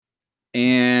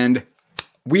And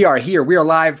we are here. We are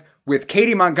live with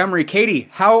Katie Montgomery. Katie,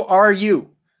 how are you?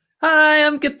 Hi,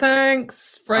 I'm good,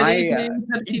 thanks. Friday evening,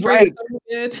 had a few right,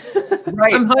 drinks, I'm good.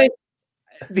 right. I'm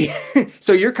hyped.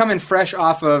 So you're coming fresh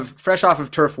off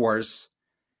of Turf Wars,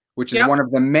 which is one of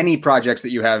the many projects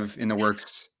that you have in the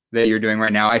works that you're doing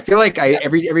right now. I feel like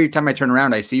every time I turn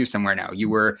around, I see you somewhere now. You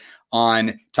were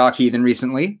on Talk Heathen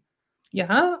recently.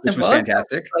 Yeah, which was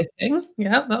fantastic. That was exciting.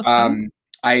 Yeah, that was fun.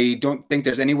 I don't think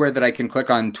there's anywhere that I can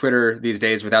click on Twitter these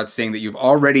days without seeing that you've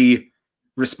already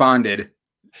responded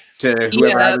to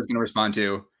whoever I was going to respond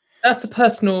to. That's a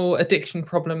personal addiction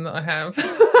problem that I have.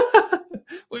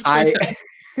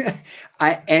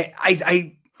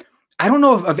 I don't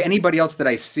know of anybody else that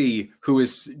I see who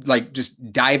is like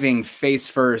just diving face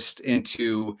first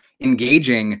into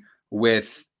engaging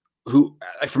with who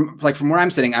from where I'm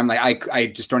sitting. I'm like, I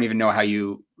just don't even know how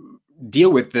you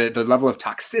deal with the level of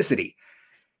toxicity.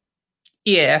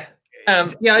 Yeah. I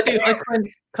do.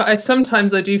 I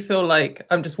sometimes I do feel like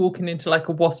I'm just walking into like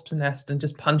a wasp's nest and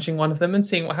just punching one of them and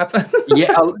seeing what happens.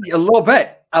 Yeah, a little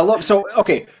bit. So,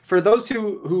 okay, for those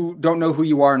who don't know who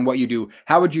you are and what you do,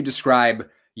 how would you describe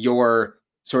your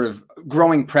sort of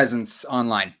growing presence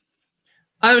online?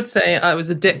 I would say I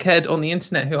was a dickhead on the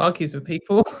internet who argues with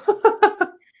people.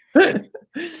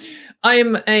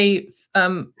 I'm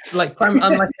like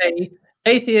a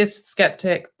atheist,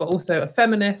 skeptic, but also a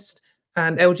feminist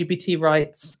and LGBT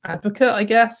rights advocate, I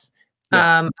guess.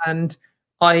 Yeah. And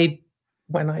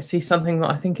when I see something that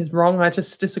I think is wrong, I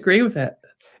just disagree with it.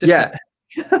 Yeah,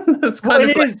 that's kind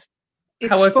of it's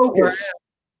how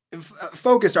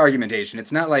focused argumentation.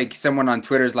 It's not like someone on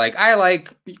Twitter is like, I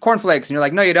like cornflakes, and you're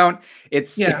like, no, you don't.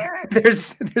 It's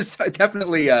there's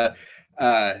definitely a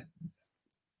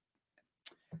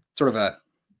sort of a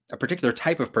particular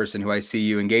type of person who I see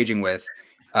you engaging with,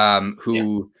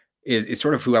 who is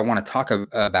sort of who I want to talk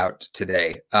about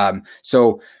today.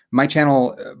 So my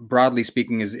channel, broadly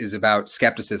speaking, is about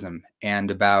skepticism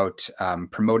and about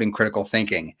promoting critical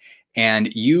thinking.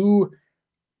 And you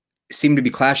seem to be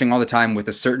clashing all the time with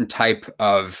a certain type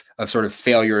of sort of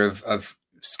failure of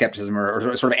skepticism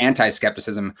or sort of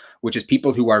anti-skepticism, which is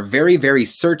people who are very, very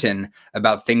certain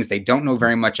about things they don't know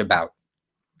very much about.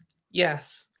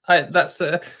 Yes. I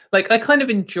kind of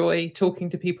enjoy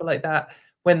talking to people like that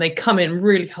when they come in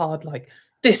really hard, like,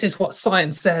 this is what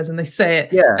science says, and they say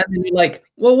it. Yeah. And then you're like,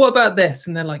 well, what about this?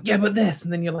 And they're like, yeah, but this.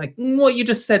 And then you're like, what you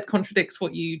just said contradicts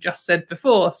what you just said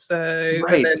before. So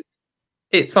right.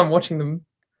 It's fun watching them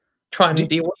try and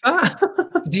deal with that.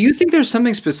 Do you think there's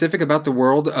something specific about the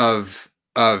world of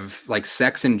like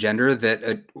sex and gender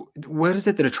that what is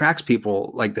it that attracts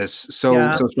people like this so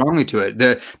strongly to it?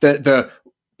 The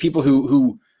people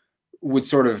who would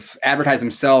sort of advertise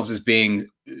themselves as being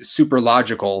super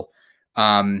logical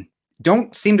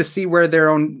don't seem to see where their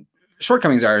own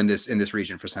shortcomings are in this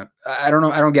region. For some, I don't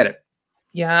know. I don't get it.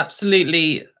 Yeah,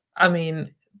 absolutely. I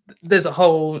mean, there's a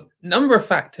whole number of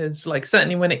factors. Like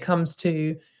certainly when it comes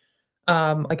to,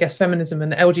 I guess, feminism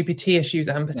and LGBT issues,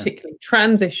 and particularly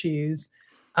trans issues,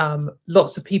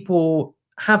 lots of people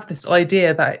have this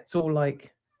idea that it's all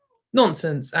like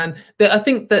nonsense. And I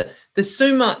think that there's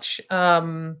so much.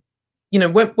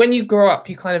 When you grow up,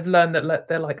 you kind of learn that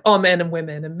they're like, oh, men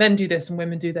and men do this and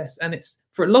women do this. And it's,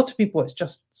 for a lot of people, it's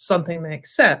just something they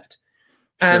accept.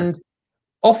 Sure. And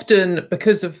often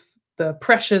because of the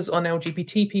pressures on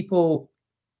LGBT people,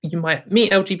 you might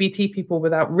meet LGBT people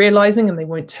without realizing, and they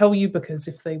won't tell you because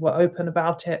if they were open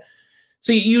about it.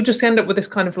 So you just end up with this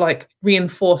kind of like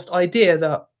reinforced idea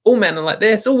that all men are like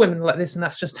this, all women are like this, and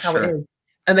that's just how it is.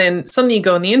 And then suddenly you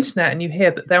go on the internet and you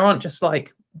hear that there aren't just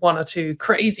like one or two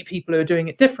crazy people who are doing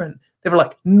it different. There are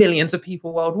like millions of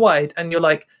people worldwide. And you're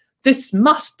like, this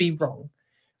must be wrong.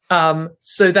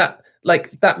 So that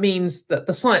means that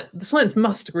the science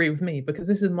must agree with me because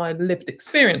this is my lived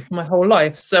experience for my whole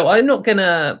life. So I'm not going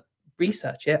to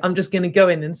research it. I'm just going to go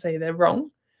in and say they're wrong.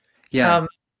 Yeah.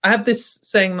 I have this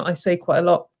saying that I say quite a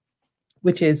lot,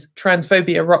 which is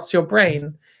transphobia rots your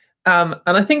brain. And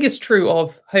I think it's true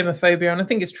of homophobia, and I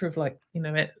think it's true of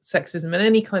sexism and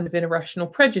any kind of irrational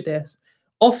prejudice.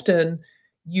 Often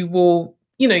you will,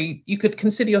 you could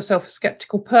consider yourself a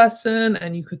skeptical person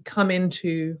and you could come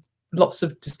into lots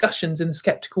of discussions in a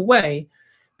skeptical way.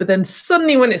 But then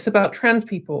suddenly when it's about trans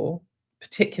people,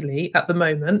 particularly at the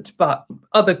moment, but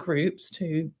other groups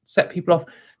to set people off,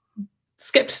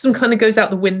 skepticism kind of goes out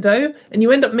the window and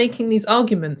you end up making these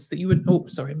arguments that you would, oh,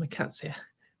 sorry, my cat's here.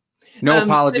 No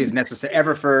apologies necessary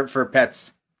ever for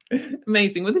pets.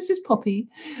 Amazing. Well, this is Poppy.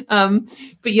 But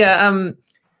yeah,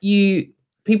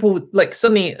 people like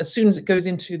suddenly, as soon as it goes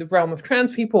into the realm of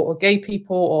trans people or gay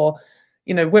people or,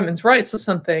 women's rights or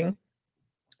something,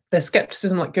 their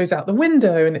skepticism like goes out the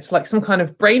window, and it's like some kind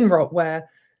of brain rot where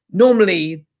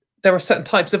normally there are certain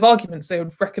types of arguments they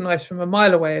would recognize from a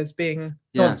mile away as being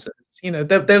nonsense. You know,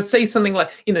 they would say something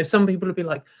like, you know, some people would be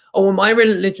like, oh, well, my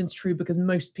religion's true because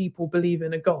most people believe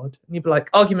in a God. And you'd be like,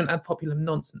 argument ad populum,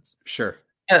 nonsense. Sure.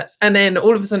 And then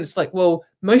all of a sudden it's like, well,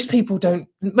 most people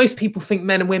think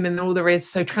men and women are all there is,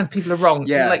 so trans people are wrong.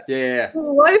 Yeah. Like, Yeah.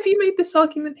 well, why have you made this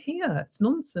argument here? It's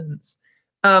nonsense.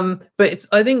 But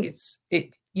I think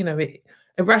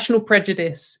irrational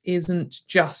prejudice isn't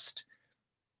just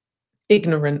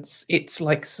ignorance. It's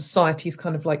like society's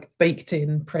kind of like baked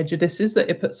in prejudices that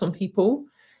it puts on people.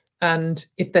 And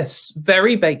if they're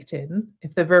very baked in,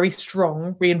 if they're very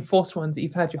strong, reinforced ones that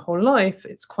you've had your whole life,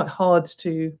 it's quite hard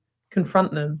to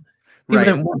confront them. People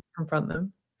don't want to confront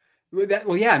them.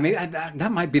 Well, yeah, maybe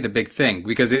that might be the big thing,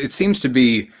 because it seems to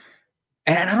be,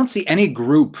 and I don't see any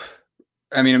group.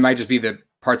 I mean, it might just be the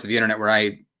parts of the internet where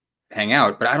I hang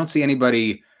out, but I don't see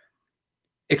anybody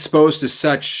exposed to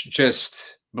such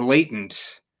just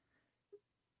blatant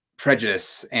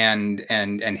prejudice and I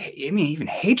mean even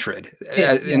hatred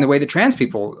in the way that trans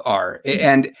people are,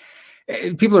 and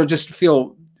people are just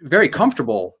feel very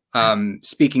comfortable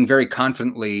speaking very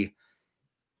confidently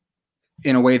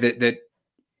in a way that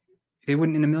they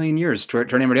wouldn't in a million years to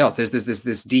anybody else. There's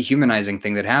this dehumanizing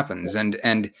thing that happens, and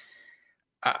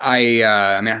I mean,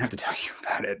 I don't have to tell you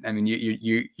about it. I mean,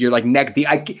 you're like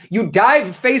you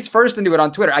dive face first into it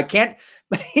on Twitter. I can't.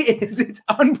 It's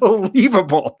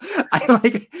unbelievable.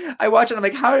 I watch it. I'm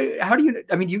like, how do you?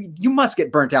 I mean, you must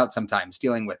get burnt out sometimes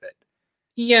dealing with it.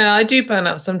 Yeah, I do burn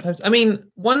out sometimes. I mean,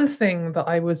 one thing that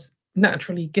I was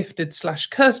naturally gifted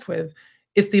 / cursed with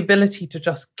is the ability to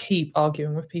just keep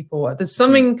arguing with people. There's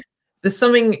something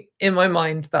in my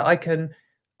mind that I can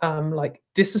like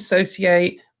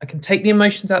disassociate. I can take the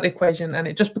emotions out of the equation, and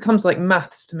it just becomes like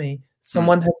maths to me.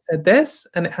 Someone has said this,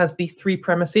 and it has these 3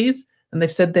 premises, and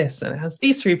they've said this, and it has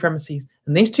these 3 premises,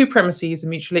 and these 2 premises are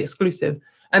mutually exclusive.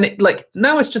 And it like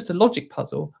now it's just a logic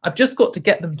puzzle. I've just got to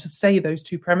get them to say those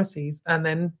 2 premises, and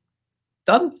then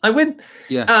done. I win.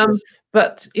 Yeah.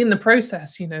 But in the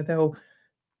process, you know, they'll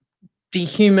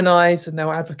dehumanize and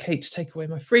they'll advocate to take away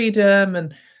my freedom,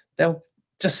 and they'll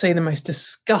just say the most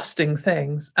disgusting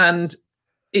things. And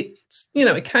it's, you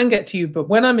know, it can get to you. But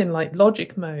when I'm in like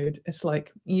logic mode, it's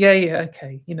like, yeah,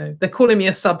 okay, you know, they're calling me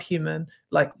a subhuman,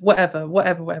 like whatever.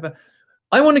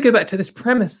 I want to go back to this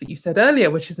premise that you said earlier,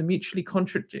 which is a mutually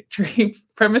contradictory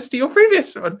premise to your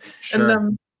previous one. Sure.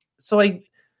 And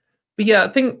but yeah, I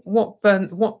think what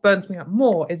burns me up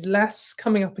more is less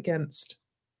coming up against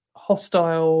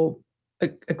hostile,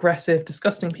 aggressive,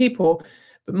 disgusting people,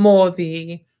 but more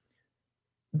the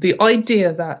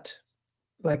idea that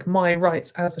like my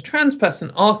rights as a trans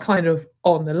person are kind of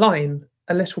on the line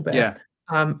a little bit. Yeah.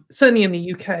 Certainly in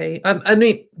the UK, I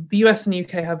mean, the US and the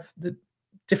UK have the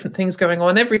different things going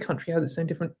on. Every country has its own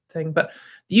different thing, but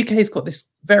the UK has got this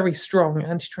very strong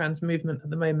anti-trans movement at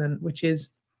the moment, which is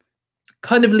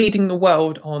kind of leading the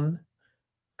world on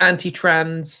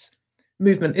anti-trans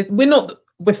movement.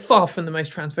 We're far from the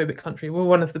most transphobic country. We're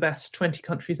one of the best 20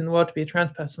 countries in the world to be a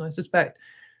trans person, I suspect.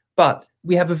 But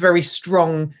we have a very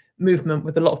strong movement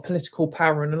with a lot of political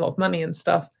power and a lot of money and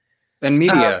stuff. And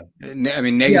media. I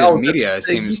mean, negative media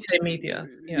seems. UK media.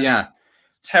 Yeah.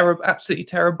 It's terrible, absolutely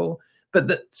terrible.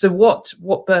 But so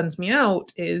what burns me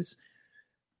out is,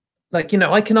 like, you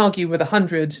know, I can argue with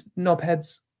 100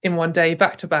 knobheads in one day,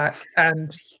 back to back,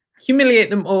 and humiliate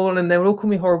them all, and they will all call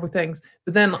me horrible things.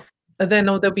 But then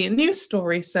there'll be a news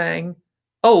story saying,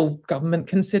 oh, government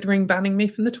considering banning me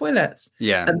from the toilets.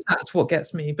 Yeah. And that's what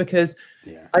gets me, because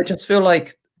I just feel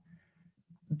like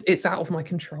it's out of my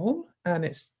control, and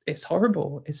it's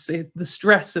horrible. It's the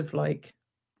stress of like,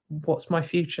 what's my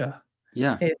future?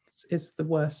 Yeah. It's the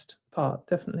worst part,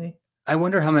 definitely. I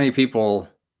wonder how many people,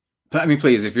 I mean,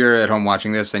 please, if you're at home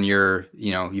watching this and you've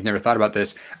never thought about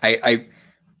this,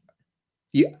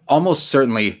 almost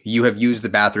certainly you have used the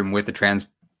bathroom with a trans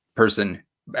person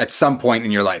at some point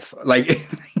in your life. Like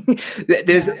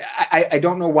I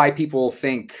don't know why people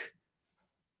think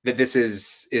that this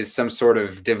is some sort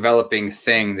of developing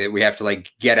thing that we have to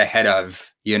like get ahead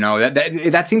of, you know,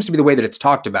 that seems to be the way that it's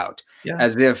talked about,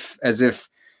 as if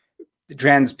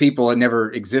trans people had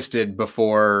never existed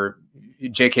before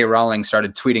J.K. Rowling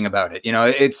started tweeting about it. You know,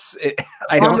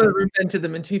 I don't invented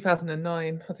them in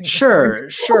 2009. I think.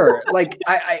 Sure. Like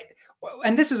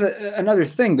and this is another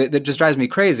thing that just drives me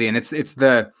crazy. And it's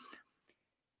the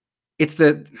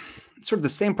sort of the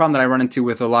same problem that I run into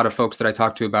with a lot of folks that I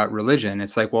talk to about religion.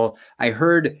 It's like, well, I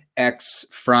heard X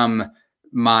from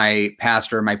my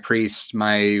pastor, my priest,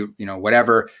 my, you know,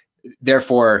 whatever,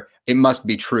 therefore it must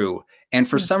be true. And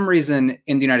for some reason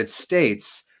in the United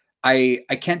States, I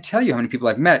can't tell you how many people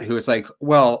I've met who it's like,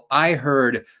 well, I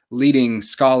heard leading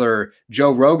scholar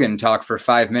Joe Rogan talk for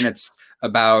 5 minutes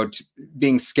about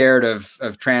being scared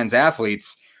of trans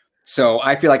athletes. So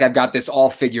I feel like I've got this all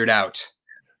figured out.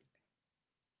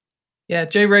 Yeah,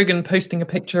 Joe Rogan posting a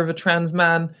picture of a trans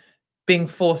man being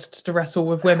forced to wrestle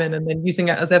with women and then using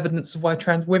it as evidence of why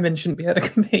trans women shouldn't be able to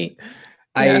compete.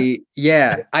 I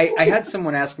had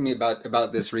someone asking me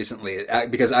about this recently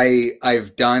because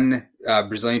I've done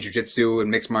Brazilian Jiu-Jitsu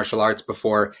and mixed martial arts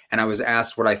before, and I was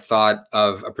asked what I thought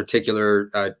of a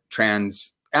particular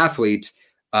trans athlete,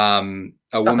 a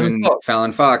woman,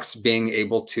 Fallon Fox, being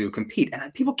able to compete,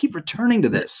 and people keep returning to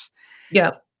this.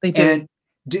 Yeah, they do. And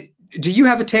do you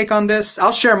have a take on this?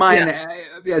 I'll share mine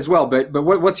as well, but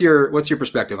what's your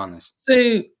perspective on this?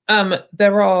 So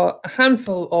there are a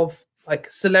handful of like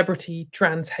celebrity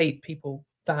trans hate people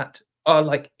that are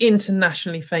like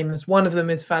internationally famous. One of them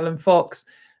is Fallon Fox.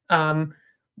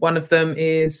 One of them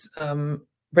is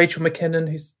Rachel McKinnon,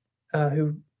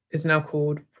 who is now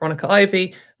called Veronica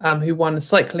Ivy, who won a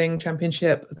cycling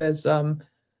championship. There's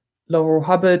Laurel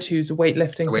Hubbard, who's a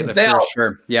weightlifting.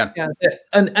 Sure. Yeah.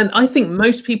 And I think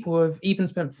most people who have even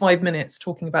spent 5 minutes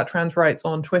talking about trans rights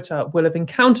on Twitter will have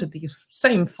encountered these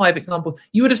same 5 examples.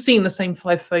 You would have seen the same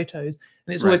 5 photos.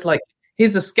 And it's always like,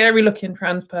 here's a scary looking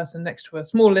trans person next to a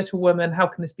small little woman. How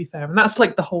can this be fair? And that's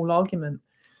like the whole argument.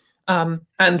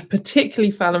 And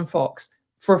particularly Fallon Fox,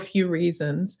 for a few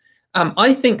reasons.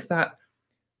 I think that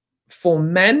for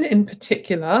men in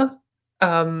particular,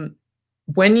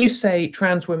 when you say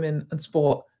trans women and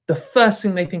sport, the first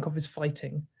thing they think of is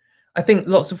fighting. I think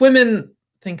lots of women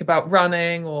think about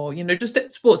running or, just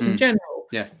sports in general.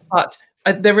 Yeah. But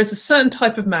there is a certain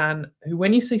type of man who,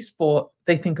 when you say sport,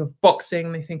 they think of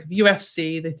boxing, they think of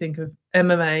UFC, they think of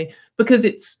MMA, because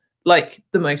it's like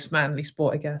the most manly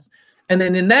sport, I guess. And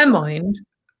then in their mind,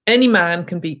 any man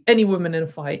can beat any woman in a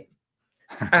fight.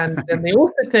 And then they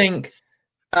also think,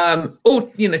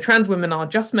 trans women are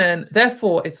just men,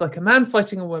 therefore it's like a man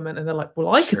fighting a woman, and they're like,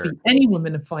 well, I could beat any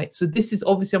woman in a fight, so this is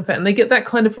obviously unfair. And they get that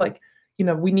kind of like,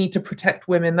 we need to protect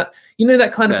women, that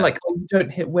that kind of like, oh, you don't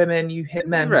hit women, you hit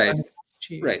men, right?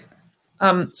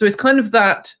 So it's kind of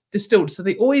that distilled. So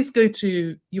they always go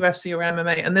to UFC or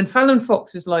MMA, and then Fallon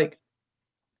Fox is like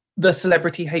the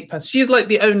celebrity hate person. She's like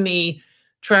the only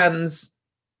trans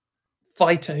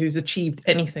fighter who's achieved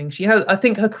anything. She has, I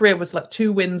think her career was like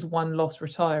 2 wins, 1 loss,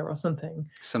 retire or something.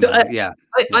 I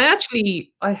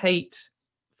hate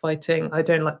fighting. I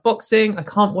don't like boxing. I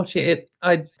can't watch it.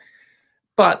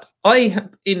 But I,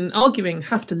 in arguing,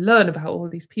 have to learn about all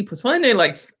these people. So I know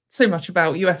like so much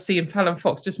about UFC and Fallon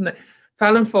Fox. Just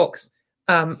Fallon Fox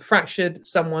fractured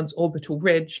someone's orbital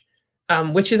ridge,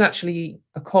 which is actually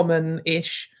a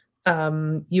common-ish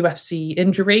UFC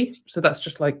injury. So that's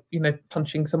just like,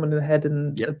 punching someone in the head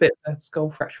and a bit of skull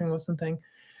fracturing or something.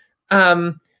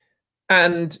 But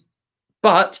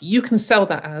you can sell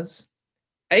that as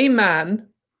a man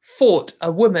fought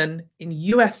a woman in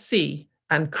UFC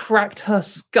and cracked her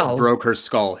skull. Broke her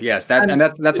skull. Yes.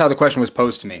 That's how the question was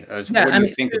posed to me. What do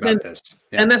you think about this?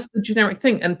 Yeah. And that's the generic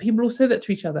thing. And people all say that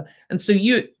to each other. And so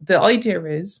the idea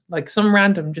is like some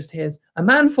random just hears a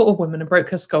man fought a woman and broke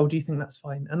her skull. Do you think that's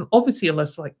fine? And obviously you're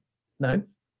just like, no.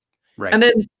 Right. And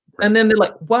then they're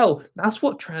like, well, that's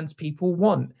what trans people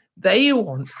want. They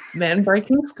want men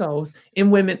breaking skulls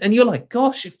in women. And you're like,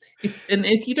 gosh, if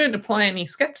you don't apply any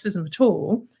skepticism at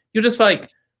all, you're just like,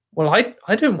 well,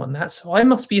 I don't want that, so I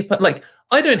must be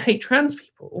I don't hate trans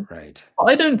people. Right.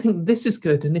 I don't think this is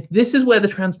good. And if this is where the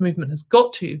trans movement has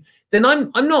got to, then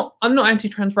I'm not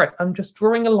anti-trans rights. I'm just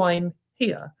drawing a line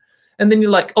here. And then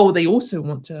you're like, oh, they also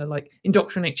want to like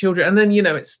indoctrinate children. And then,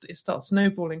 it starts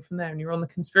snowballing from there and you're on the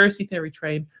conspiracy theory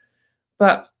train.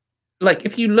 But like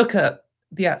if you look at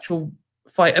the actual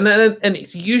fight, and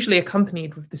it's usually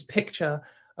accompanied with this picture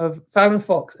of Fallon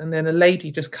Fox and then a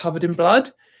lady just covered in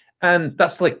blood. And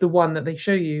that's like the one that they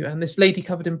show you. And this lady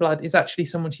covered in blood is actually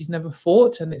someone she's never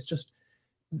fought. And it's just,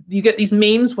 you get these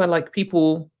memes where like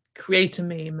people create a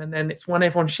meme and then it's one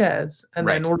everyone shares. And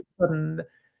then all of a sudden,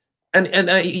 and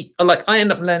I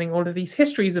end up learning all of these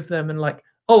histories of them. And like,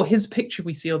 oh, his picture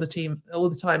we see all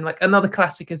the time. Like another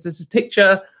classic is there's a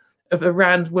picture of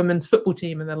Iran's women's football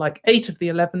team. And they're like 8 of the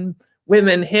 11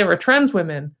 women here are trans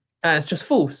women. It's just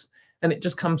false. And it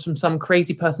just comes from some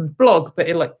crazy person's blog, but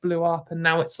it like blew up and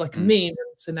now it's like a meme. And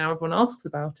so now everyone asks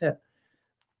about it.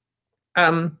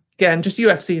 Again, just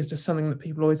UFC is just something that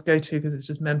people always go to because it's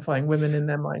just men fighting women in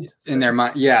their mind. So. In their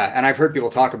mind. Yeah. And I've heard people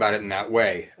talk about it in that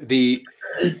way.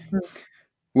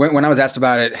 When I was asked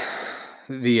about it,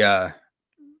 the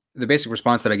basic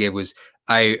response that I gave was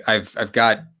I've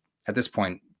got at this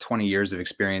point 20 years of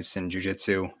experience in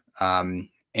jiu-jitsu.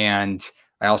 And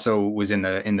I also was in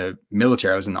the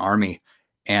military. I was in the Army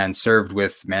and served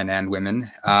with men and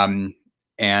women.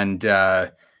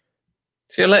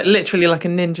 So you're literally like a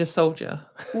ninja soldier.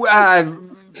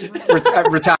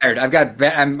 Retired.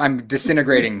 I'm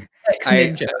disintegrating.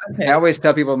 Ex-ninja. I always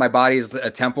tell people my body is a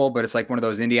temple, but it's like one of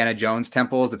those Indiana Jones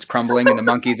temples that's crumbling and the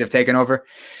monkeys have taken over.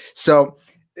 So,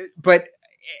 but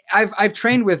I've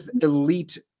trained with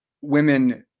elite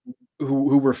women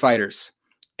who were fighters,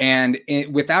 and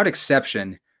without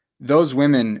exception, those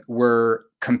women were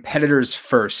competitors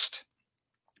first,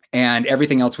 and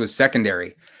everything else was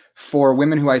secondary. For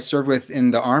women who I served with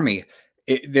in the Army,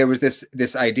 there was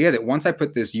this idea that once I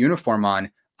put this uniform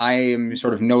on, I am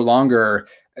sort of no longer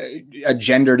a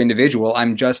gendered individual.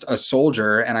 I'm just a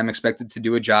soldier, and I'm expected to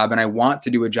do a job, and I want to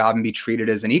do a job and be treated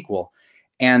as an equal.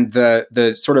 And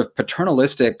the sort of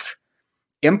paternalistic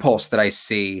impulse that I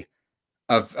see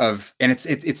of and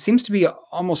it seems to be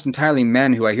almost entirely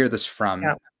men who I hear this from.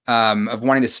 Yeah. Of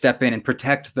wanting to step in and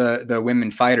protect the women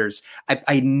fighters.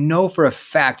 I know for a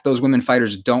fact those women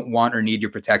fighters don't want or need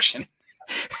your protection.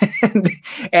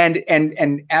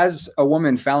 and as a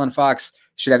woman, Fallon Fox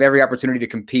should have every opportunity to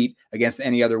compete against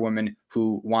any other woman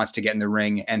who wants to get in the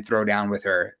ring and throw down with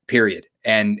her, period.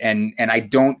 And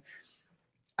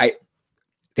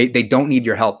they don't need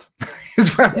your help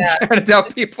is what I'm trying to tell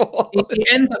people. It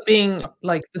ends up being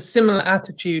like the similar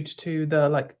attitude to the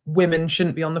like women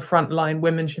shouldn't be on the front line,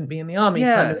 women shouldn't be in the army.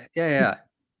 Yeah.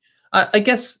 I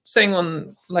guess saying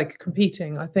on like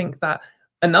competing, I think that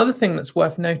another thing that's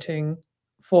worth noting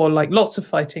for like lots of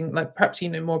fighting, like perhaps you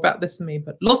know more about this than me,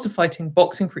 but lots of fighting,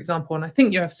 boxing, for example, and I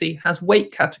think UFC has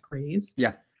weight categories.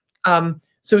 Yeah.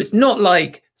 So it's not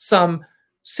like some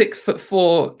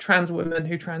 6'4" trans woman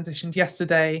who transitioned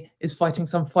yesterday is fighting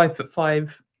some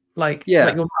 5'5",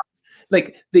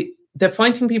 they're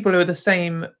fighting people who are the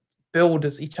same build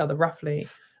as each other roughly.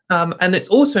 And it's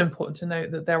also important to note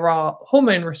that there are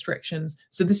hormone restrictions.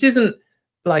 So this isn't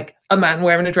like a man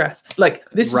wearing a dress. Like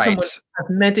this is someone who has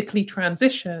medically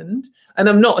transitioned. And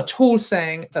I'm not at all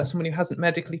saying that someone who hasn't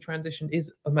medically transitioned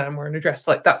is a man wearing a dress.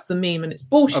 Like that's the meme and it's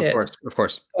bullshit. Of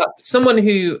course. But someone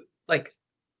who like,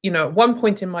 you know, at one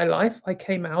point in my life, I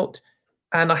came out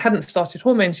and I hadn't started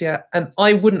hormones yet, and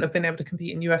I wouldn't have been able to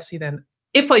compete in UFC then.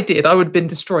 If I did, I would have been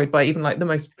destroyed by even like the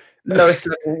most lowest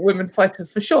level women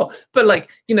fighters for sure. But like,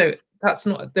 you know, that's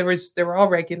not, there are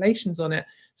regulations on it.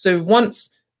 So once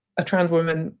a trans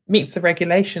woman meets the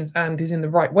regulations and is in the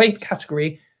right weight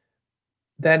category,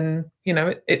 then, you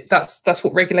know, that's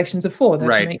what regulations are for. They're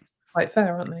to make quite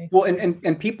fair, aren't they? Well,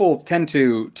 and people tend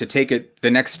to take it the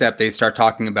next step. They start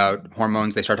talking about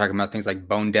hormones. They start talking about things like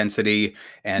bone density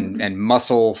and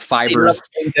muscle fibers.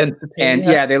 And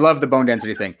they love the bone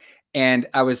density thing. And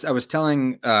I was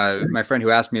telling my friend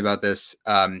who asked me about this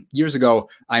years ago.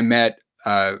 I met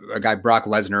a guy, Brock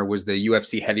Lesnar, was the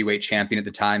UFC heavyweight champion at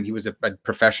the time. He was a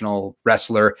professional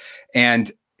wrestler, and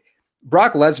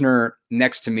Brock Lesnar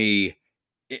next to me.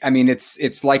 I mean,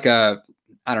 it's like a,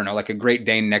 I don't know, like a Great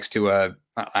Dane next to a,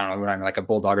 I don't know what I'm like, a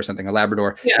bulldog or something, a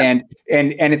Labrador. Yeah. And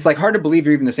it's like hard to believe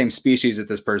you're even the same species as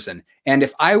this person. And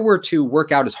if I were to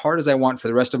work out as hard as I want for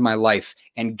the rest of my life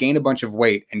and gain a bunch of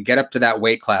weight and get up to that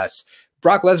weight class,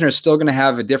 Brock Lesnar is still going to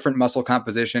have a different muscle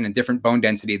composition and different bone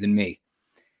density than me.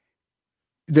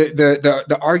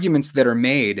 The arguments that are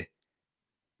made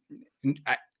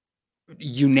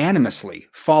unanimously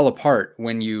fall apart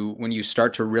when you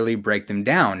start to really break them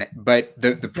down. But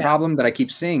the problem that I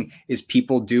keep seeing is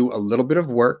people do a little bit of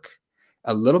work,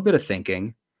 a little bit of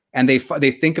thinking, and they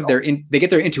think of they get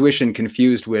their intuition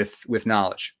confused with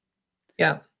knowledge.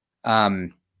 Yeah.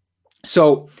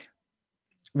 So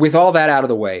with all that out of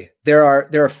the way, there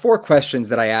are 4 questions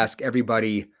that I ask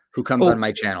everybody who comes on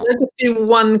my channel. Let me do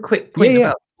one quick point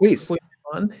about please.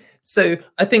 So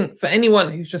I think for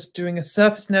anyone who's just doing a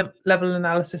surface level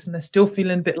analysis and they're still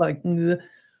feeling a bit like,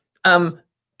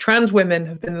 trans women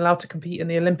have been allowed to compete in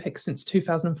the Olympics since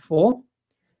 2004.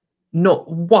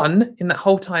 Not one in that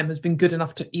whole time has been good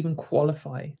enough to even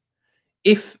qualify.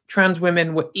 If trans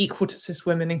women were equal to cis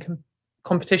women in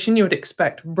competition, you would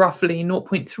expect roughly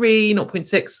 0.3,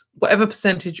 0.6, whatever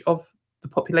percentage of the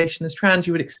population is trans,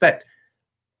 you would expect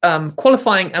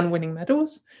qualifying and winning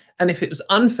medals. And if it was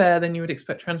unfair, then you would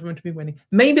expect trans women to be winning.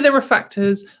 Maybe there are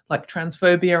factors like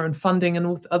transphobia and funding and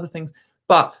all other things,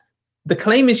 but the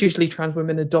claim is usually trans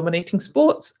women are dominating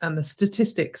sports, and the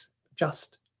statistics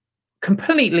just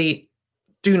completely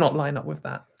do not line up with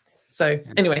that. So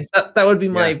anyway, that would be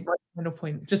my final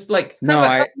point. Just like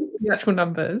the actual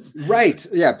numbers. Right.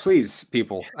 Yeah, please,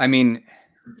 people. I mean,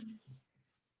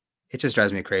 It just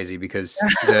drives me crazy because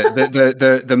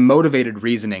the motivated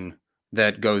reasoning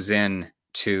that goes in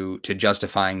to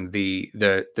justifying the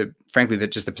frankly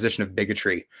just the position of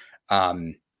bigotry.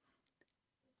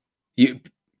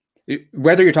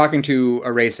 Whether you're talking to a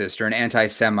racist or an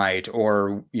anti-Semite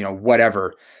or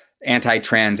whatever,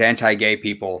 anti-trans, anti-gay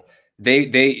people,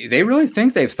 they really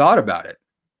think they've thought about it.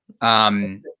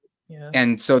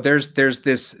 And so there's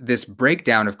this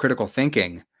breakdown of critical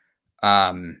thinking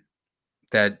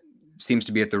that seems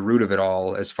to be at the root of it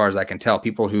all, as far as I can tell.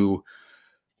 People who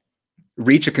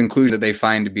reach a conclusion that they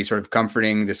find to be sort of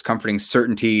comforting, this comforting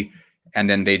certainty, and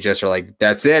then they just are like,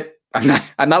 "That's it.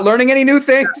 I'm not learning any new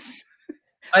things."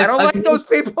 I don't like those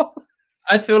people.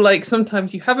 I feel like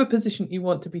sometimes you have a position you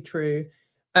want to be true,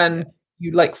 and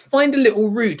you like find a little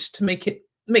route to make it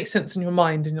make sense in your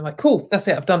mind, and you're like, "Cool, that's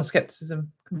it. I've done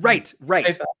skepticism." Right.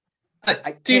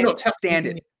 I do not stand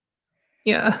it.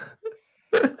 Yeah.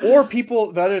 Or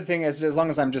people, the other thing is, as long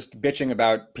as I'm just bitching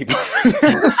about people,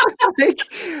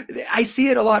 I see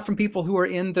it a lot from people who are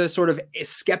in the sort of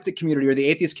skeptic community or the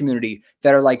atheist community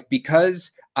that are like,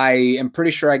 because I am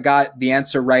pretty sure I got the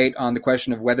answer right on the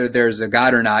question of whether there's a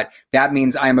God or not, that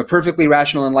means I am a perfectly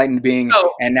rational, enlightened being,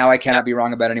 and now I cannot be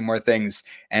wrong about any more things.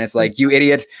 And it's like, you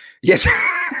idiot. Yes.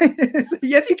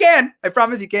 Yes, you can. I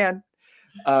promise you can.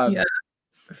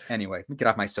 Anyway, let me get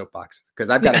off my soapbox because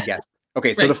I've got a guess.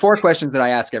 Okay, so the 4 questions that I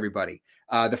ask everybody.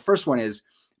 The first one is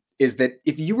that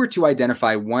if you were to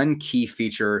identify one key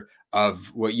feature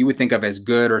of what you would think of as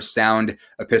good or sound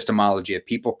epistemology, of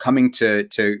people coming to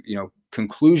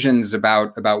conclusions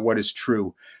about what is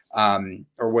true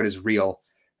or what is real,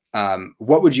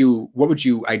 what would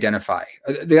you identify?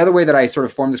 The other way that I sort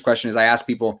of form this question is I ask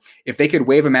people if they could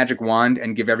wave a magic wand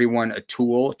and give everyone a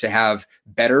tool to have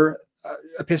better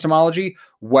epistemology,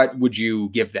 what would you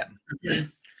give them?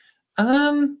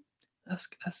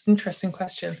 That's an interesting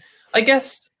question. I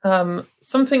guess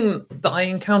something that I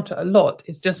encounter a lot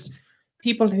is just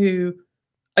people who,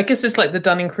 I guess it's like the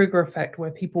Dunning-Kruger effect,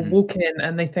 where people walk in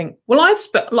and they think, well,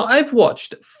 I've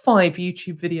watched 5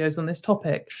 YouTube videos on this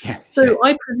topic.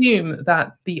 I presume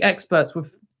that the experts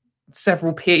with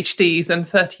several PhDs and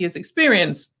 30 years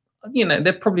experience,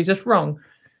 they're probably just wrong.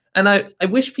 And I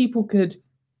wish people could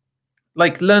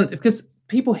like learn, because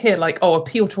people hear like, oh,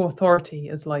 appeal to authority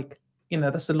is like,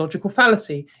 that's a logical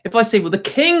fallacy. If I say, well, the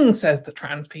king says that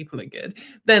trans people are good,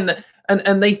 then,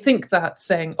 and they think that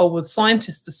saying, oh, well,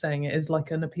 scientists are saying it is like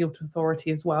an appeal to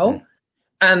authority as well.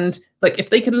 And like, if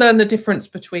they could learn the difference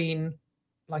between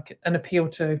like an appeal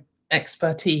to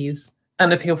expertise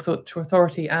and appeal to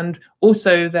authority, and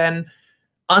also then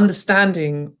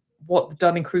understanding what the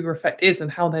Dunning-Kruger effect is and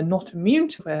how they're not immune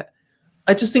to it.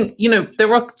 I just think,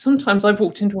 there are sometimes I've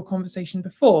walked into a conversation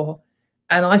before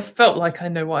and I felt like I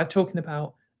know what I'm talking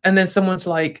about. And then someone's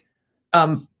like,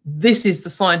 this is the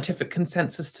scientific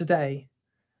consensus today.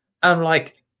 I'm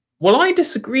like, well, I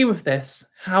disagree with this.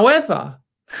 However,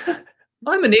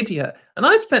 I'm an idiot. And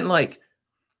I spent like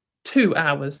 2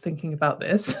 hours thinking about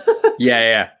this.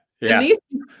 Yeah.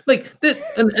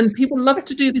 And people love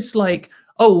to do this like,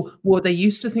 oh, well, they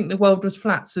used to think the world was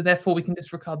flat, so therefore we can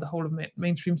disregard the whole of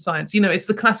mainstream science. It's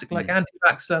the classic like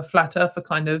anti-vaxxer, flat earther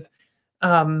kind of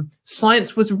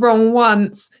science was wrong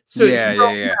once, so it's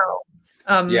wrong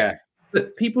now.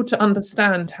 But people to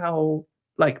understand how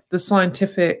like the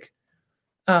scientific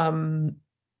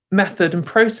method and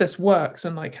process works,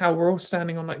 and like how we're all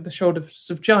standing on like the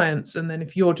shoulders of giants, and then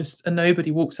if you're just a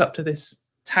nobody walks up to this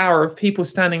tower of people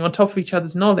standing on top of each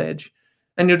other's knowledge,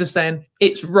 and you're just saying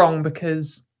it's wrong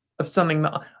because of something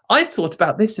that I thought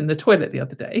about this in the toilet the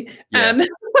other day. And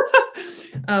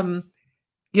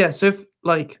so if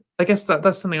like, I guess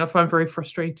that's something I find very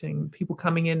frustrating. People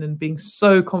coming in and being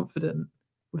so confident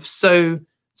with so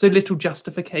little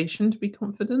justification to be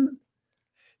confident.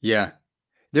 Yeah.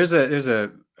 There's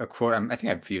a quote, I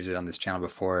think I've used it on this channel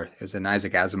before. There's an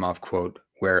Isaac Asimov quote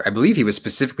where I believe he was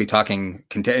specifically talking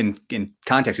in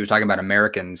context. He was talking about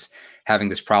Americans having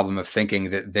this problem of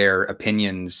thinking that their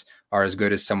opinions are as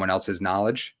good as someone else's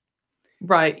knowledge.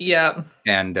 Right. Yeah.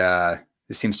 And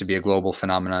this seems to be a global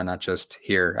phenomenon, not just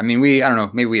here. I mean, I don't know,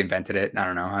 maybe we invented it. I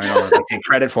don't know. I don't really take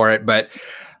credit for it, but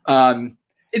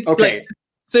it's okay.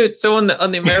 Like, so on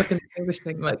the American English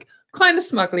thing, like kind of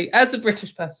smugly, as a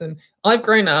British person, I've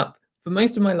grown up for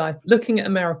most of my life looking at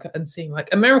America and seeing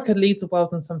like America leads the world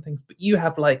on some things, but you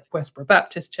have like Westboro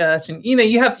Baptist Church, and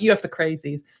you have the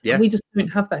crazies. Yeah. And we just don't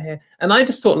have that here. And I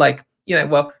just thought like,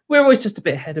 well, we're always just a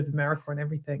bit ahead of America and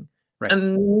everything. Right.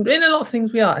 And in a lot of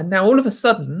things we are. And now all of a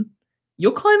sudden,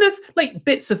 you're kind of like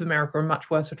bits of America are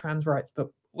much worse for trans rights, but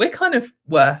we're kind of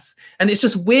worse. And it's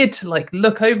just weird to like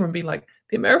look over and be like,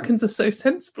 the Americans are so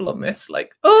sensible on this.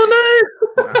 Like, oh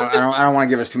no. I don't want to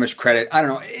give us too much credit. I don't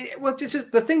know. Well, it's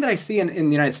just the thing that I see in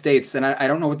the United States, and I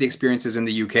don't know what the experience is in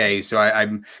the UK. So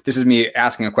I'm this is me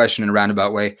asking a question in a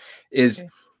roundabout way, is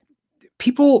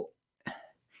people,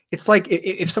 it's like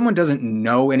if someone doesn't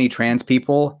know any trans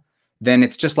people, then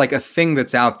it's just like a thing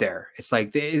that's out there. It's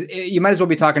like you might as well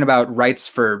be talking about rights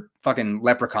for fucking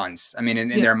leprechauns. I mean, in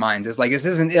their minds, it's like,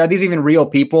 are these even real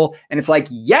people? And it's like,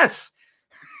 yes,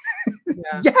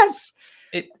 yes.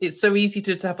 It's so easy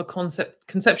to have a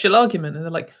conceptual argument, and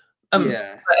they're like, I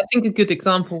think a good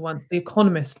example once, The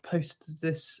Economist posted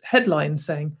this headline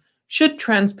saying, "Should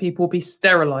trans people be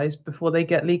sterilized before they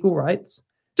get legal rights?"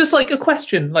 Just like a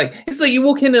question, like it's like you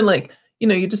walk in and like,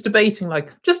 you're just debating,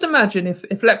 like, just imagine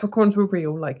if leprechauns were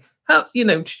real, like how,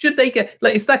 should they get,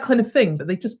 like, it's that kind of thing. But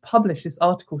they just published this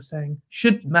article saying,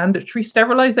 should mandatory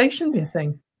sterilization be a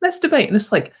thing? Let's debate. And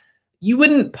it's like, you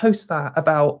wouldn't post that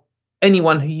about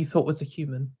anyone who you thought was a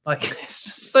human. Like, it's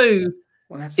just so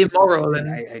immoral.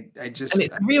 And it's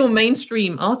a real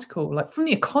mainstream article, like from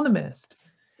The Economist,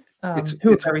 who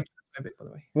are very transphobic, by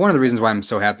the way. One of the reasons why I'm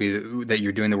so happy that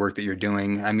you're doing the work that you're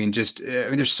doing. I mean,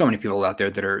 there's so many people out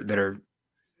there that are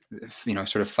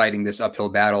sort of fighting this uphill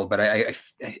battle, but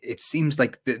it seems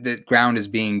like the ground is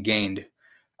being gained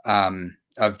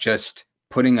of just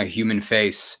putting a human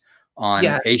face on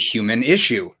a human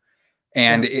issue.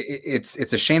 And it's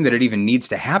a shame that it even needs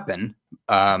to happen.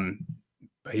 But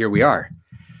here we are.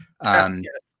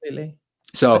 Absolutely.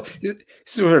 So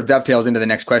sort of dovetails into the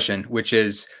next question, which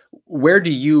is, where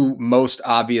do you most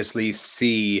obviously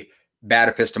see bad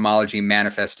epistemology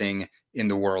manifesting in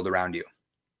the world around you?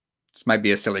 This might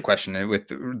be a silly question with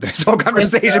this whole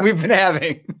conversation we've been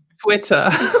having. Twitter.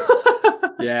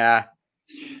 Yeah.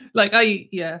 Like I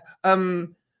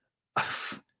don't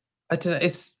know.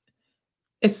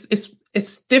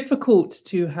 It's difficult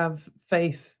to have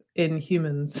faith in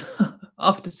humans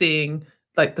after seeing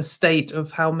like the state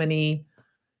of how many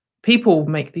people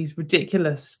make these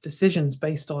ridiculous decisions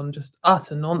based on just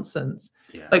utter nonsense.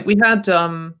 Yeah. Like we had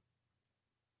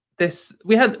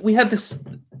this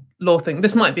law thing.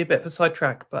 This might be a bit of a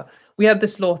sidetrack, but we had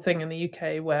this law thing in the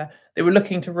UK where they were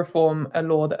looking to reform a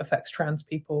law that affects trans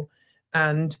people,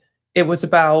 and it was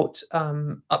about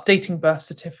updating birth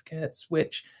certificates,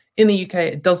 which in the UK,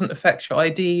 it doesn't affect your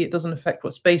ID, it doesn't affect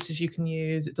what spaces you can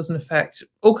use, it doesn't affect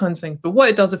all kinds of things. But what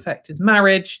it does affect is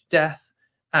marriage, death,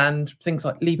 and things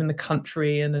like leaving the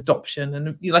country and adoption,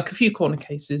 and like a few corner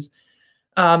cases.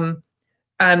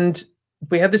 And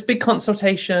we had this big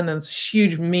consultation and this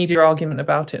huge media argument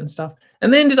about it and stuff.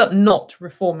 And they ended up not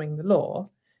reforming the law.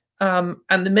 And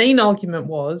the main argument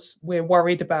was, we're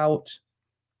worried about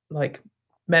like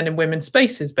men and women's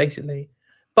spaces, basically.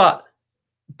 But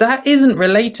that isn't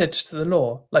related to the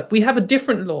law. Like, we have a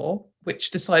different law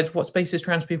which decides what spaces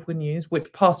trans people can use,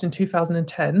 which passed in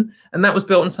 2010. And that was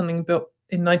built on something built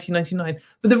in 1999.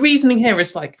 But the reasoning here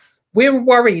is like, we're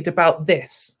worried about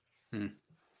this,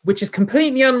 which is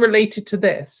completely unrelated to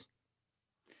this.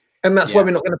 And that's why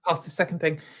we're not going to pass the second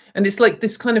thing. And it's like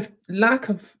this kind of lack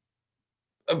of,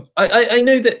 I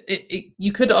know that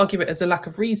you could argue it as a lack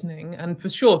of reasoning. And for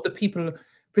sure, the people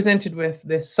presented with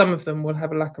this, some of them will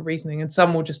have a lack of reasoning, and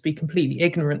some will just be completely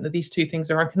ignorant that these two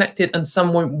things are unconnected, and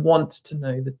some won't want to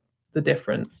know the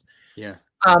difference. Yeah.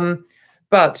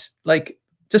 But like,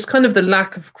 just kind of the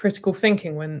lack of critical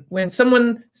thinking when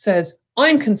someone says,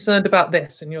 I'm concerned about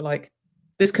this, and you're like,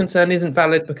 this concern isn't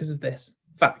valid because of this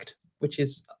fact, which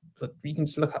is, you can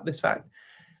just look up this fact.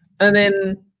 And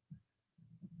then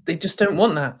they just don't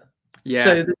want that. Yeah.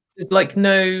 So there's like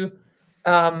no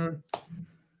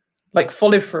like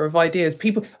follow through of ideas.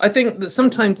 People, I think that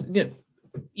sometimes,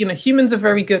 humans are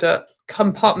very good at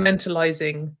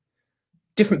compartmentalizing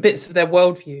different bits of their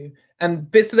worldview, and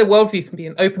bits of their worldview can be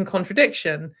an open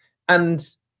contradiction, and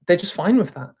they're just fine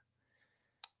with that.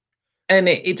 And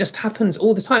it just happens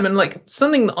all the time. And like,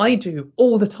 something that I do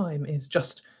all the time is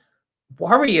just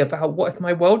worry about what if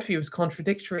my worldview is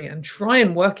contradictory and try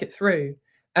and work it through.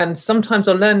 And sometimes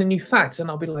I'll learn a new fact and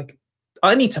I'll be like,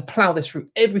 I need to plow this through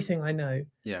everything I know.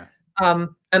 Yeah. And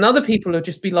other people will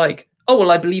just be like, oh,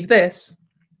 well, I believe this.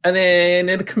 And then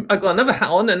I got another hat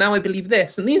on and now I believe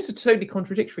this. And these are totally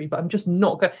contradictory, but I'm just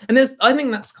not going. And I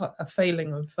think that's a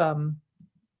failing of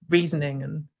reasoning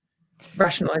and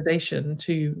rationalization,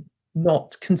 to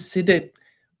not consider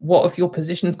what if your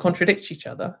positions contradict each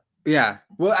other. Yeah.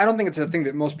 Well, I don't think it's a thing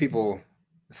that most people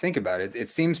think about. It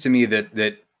seems to me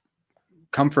that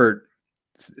comfort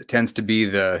tends to be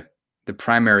the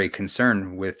primary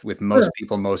concern with most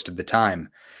people most of the time.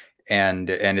 And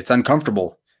it's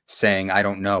uncomfortable saying, I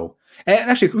don't know. And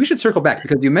actually, we should circle back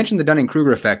because you mentioned the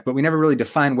Dunning-Kruger effect, but we never really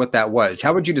defined what that was.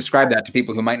 How would you describe that to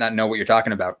people who might not know what you're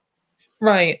talking about?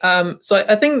 Right. So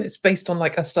I think it's based on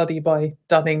like a study by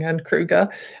Dunning and Kruger.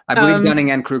 I believe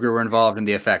Dunning and Kruger were involved in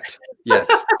the effect. Yes,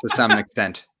 to some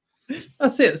extent.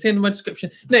 That's it. That's the end of my description.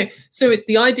 No. So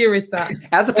the idea is that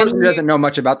as a person who doesn't know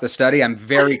much about the study, I'm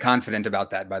very confident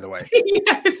about that, by the way.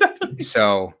 Yeah, exactly.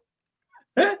 So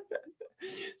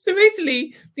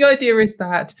basically, the idea is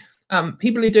that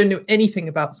people who don't know anything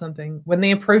about something, when they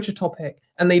approach a topic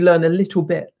and they learn a little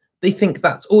bit, they think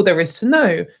that's all there is to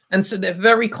know. And so they're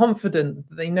very confident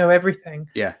that they know everything.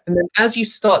 Yeah. And then as you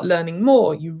start learning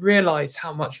more, you realize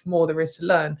how much more there is to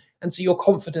learn. And so your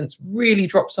confidence really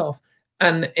drops off.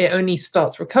 And it only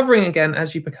starts recovering again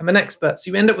as you become an expert. So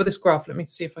you end up with this graph. Let me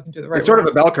see if I can do the right. It's sort of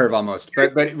a bell curve almost,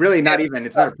 but really not even.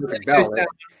 It's not a perfect bell. Right?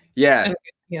 Yeah.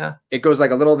 Yeah. It goes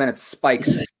like a little, then it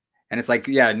spikes. And it's like,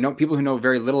 yeah, no, people who know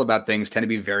very little about things tend to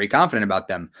be very confident about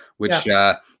them, which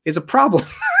is a problem.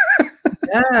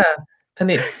 Yeah, and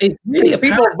it's really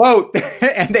people vote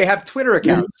and they have Twitter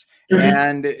accounts,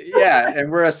 and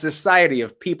we're a society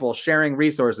of people sharing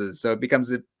resources, so it becomes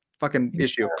a fucking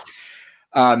issue.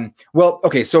 Well,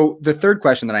 okay, so the third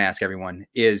question that I ask everyone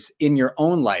is, in your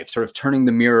own life, sort of turning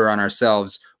the mirror on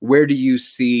ourselves, where do you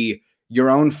see your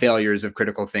own failures of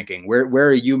critical thinking? Where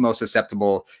are you most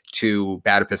susceptible to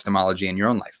bad epistemology in your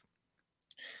own life?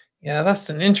 Yeah, that's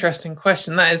an interesting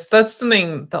question. That's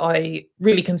something that I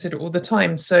really consider all the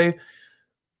time. So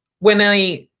when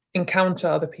I encounter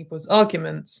other people's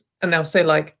arguments and they'll say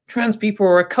like trans people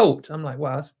are a cult, I'm like,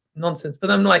 well, that's nonsense. But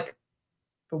I'm like,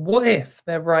 but what if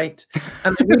they're right?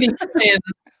 And I really try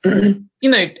and,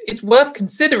 it's worth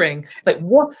considering like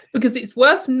what, because it's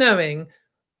worth knowing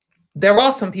there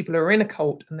are some people who are in a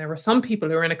cult and there are some people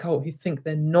who are in a cult who think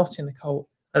they're not in a cult.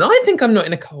 And I think I'm not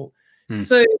in a cult.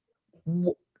 So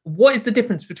what is the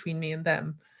difference between me and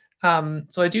them?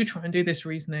 So I do try and do this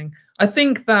reasoning. I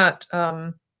think that,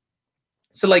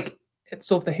 so like it's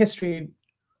sort of the history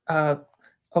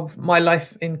of my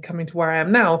life in coming to where I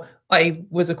am now. I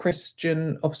was a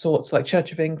Christian of sorts, like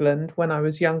Church of England when I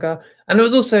was younger. And I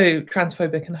was also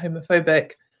transphobic and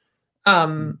homophobic.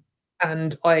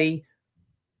 And I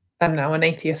am now an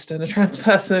atheist and a trans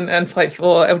person and fight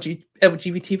for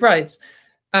LGBT rights.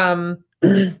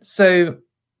 So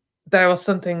there was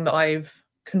something that I've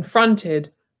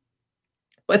confronted.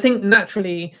 But I think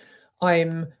naturally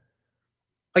I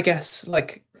guess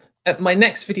like my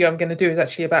next video I'm going to do is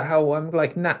actually about how I'm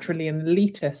like naturally an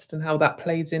elitist and how that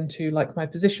plays into like my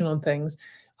position on things.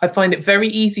 I find it very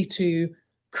easy to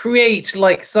create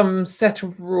like some set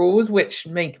of rules which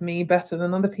make me better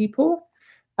than other people.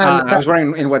 I was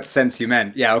wondering in what sense you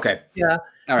meant. Yeah. Okay. Yeah.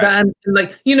 All right. And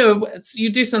like, you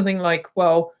do something like,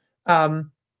 well,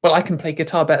 I can play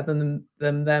guitar better than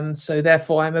them, so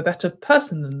therefore I'm a better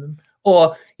person than them.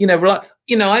 Or,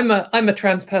 I'm a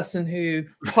trans person who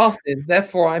passes,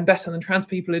 therefore I'm better than trans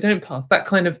people who don't pass. That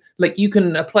kind of like, you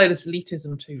can apply this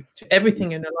elitism to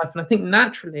everything in your life. And I think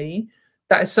naturally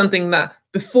that is something that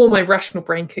before my rational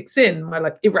brain kicks in, my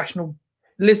like irrational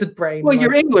lizard brain. Well,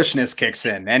 your Englishness kicks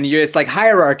in and it's like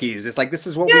hierarchies. It's like, this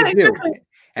is what we do. Exactly.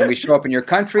 And we show up in your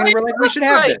country and we're like, we should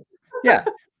have this. Yeah.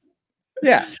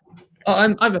 Yeah. Oh,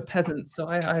 I'm a peasant, so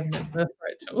I have no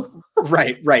birthright at all.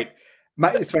 Right.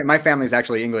 It's funny. My family is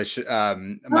actually English. My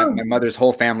mother's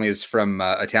whole family is from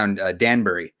a town,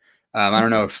 Danbury. I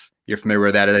don't know if you're familiar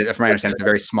with that. From my understanding, it's a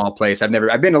very small place. I've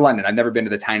been to London. I've never been to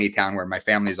the tiny town where my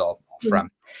family's all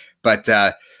from. But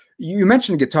you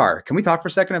mentioned guitar. Can we talk for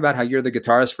a second about how you're the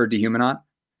guitarist for Dehumanot?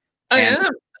 I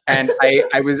am. And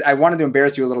I wanted to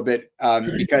embarrass you a little bit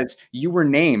because you were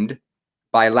named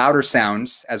by Louder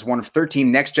Sounds as one of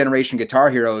 13 next generation guitar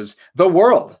heroes the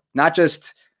world, not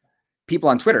just people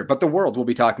on Twitter, but the world will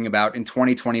be talking about in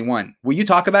 2021. Will you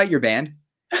talk about your band?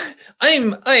 I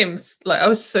am like, I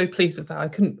was so pleased with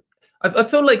that. I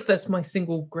feel like that's my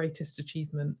single greatest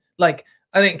achievement. Like,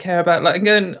 I don't care about like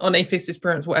going on Atheist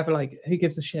Experience, whatever, like who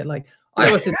gives a shit? Like I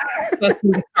was in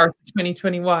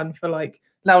 2021 for like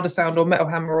Louder Sound or Metal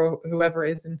Hammer or whoever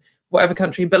it is in whatever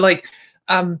country. But like,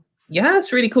 yeah,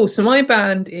 it's really cool. So my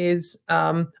band is,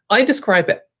 I describe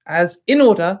it as, in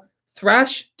order,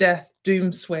 thrash, death,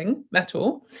 doom, swing,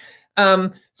 metal.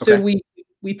 So we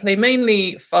play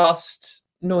mainly fast,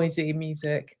 noisy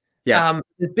music. Yes.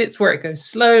 There's bits where it goes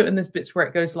slow and there's bits where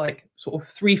it goes like sort of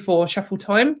 3/4 shuffle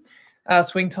time,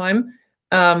 swing time.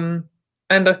 And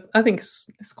I think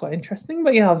it's quite interesting.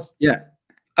 But yeah,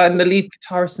 I'm the lead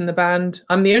guitarist in the band.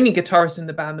 I'm the only guitarist in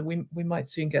the band, that we might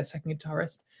soon get a second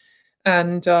guitarist.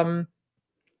 And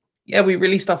we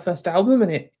released our first album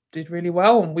and did really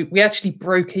well, and we actually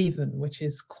broke even, which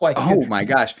is quite good. Oh my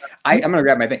gosh. I'm gonna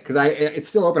grab my thing because it's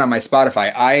still open on my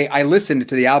Spotify. I listened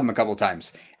to the album a couple of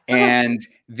times, and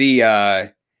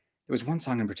there was one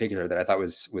song in particular that I thought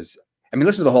was I mean,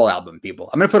 listen to the whole album, people.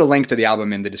 I'm gonna put a link to the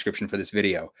album in the description for this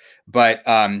video. But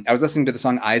I was listening to the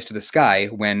song "Eyes to the Sky"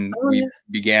 when we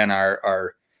began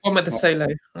our one with the solo.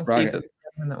 Right.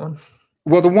 That one.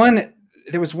 Well,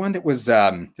 there was one that was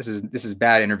this is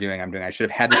bad interviewing I'm doing. I should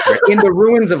have had this right. In the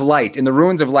Ruins of Light. In the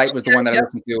Ruins of Light was the one that I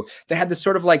listened to that had this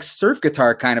sort of like surf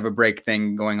guitar kind of a break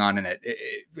thing going on in it.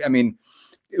 I mean,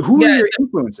 who are your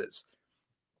influences?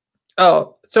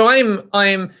 Oh, so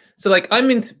I'm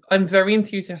very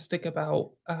enthusiastic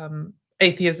about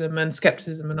atheism and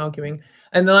skepticism and arguing,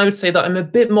 and then I would say that I'm a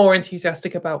bit more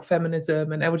enthusiastic about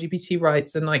feminism and LGBT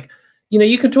rights, and like, you know,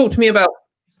 you could talk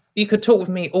with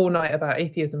me all night about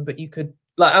atheism, but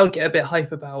I would get a bit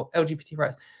hype about LGBT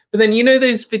rights. But then, you know,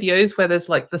 those videos where there's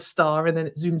like the star and then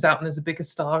it zooms out and there's a bigger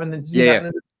star and then it zooms out and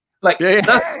that's like,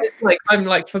 I'm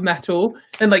like for metal,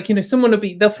 and like, you know,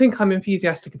 they'll think I'm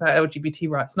enthusiastic about LGBT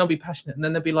rights and I'll be passionate, and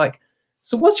then they'll be like,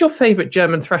 so what's your favorite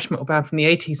German thrash metal band from the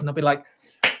 80s? And I'll be like,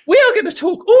 we are going to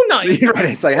talk all night. Right.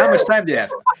 It's like, how much time do you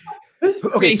have?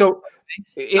 Okay, so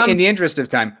in the interest of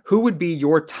time, who would be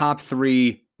your top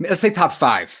 3, let's say top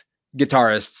 5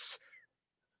 guitarists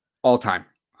all time?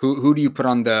 Who do you put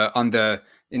in the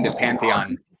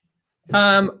pantheon?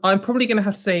 I'm probably going to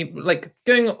have to say, like,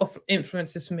 going off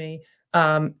influences for me,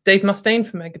 Dave Mustaine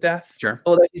from Megadeth. Sure.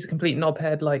 Although he's a complete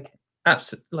knobhead,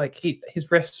 his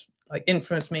riffs like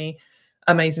influenced me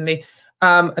amazingly.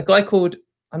 A guy called,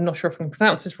 I'm not sure if I can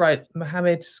pronounce this right,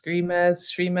 Mohammed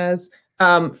Shrimez,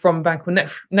 from a band called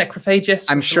Necrophagist.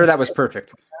 I'm sure that was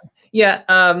perfect.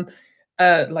 Yeah.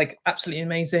 Like absolutely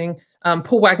amazing.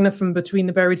 Paul Wagner from Between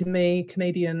the Buried and Me,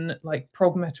 Canadian like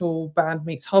prog metal band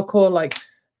meets hardcore, like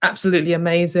absolutely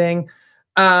amazing.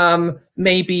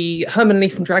 Maybe Herman Lee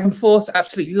from Dragon Force,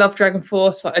 absolutely love Dragon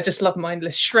Force. Like, I just love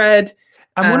Mindless Shred.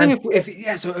 I'm wondering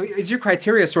if so is your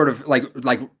criteria sort of like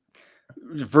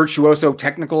virtuoso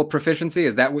technical proficiency?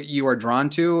 Is that what you are drawn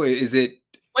to? Is it?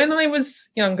 When I was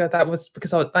younger, that was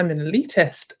because I'm an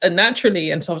elitist, and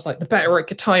naturally, and so I was like, the better at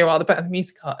guitar you are, the better the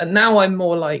music are. And now I'm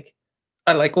more like,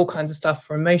 I like all kinds of stuff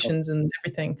for emotions and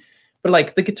everything. But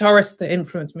like the guitarists that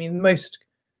influenced me the most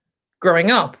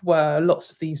growing up were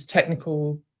lots of these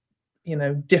technical, you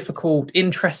know, difficult,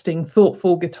 interesting,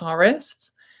 thoughtful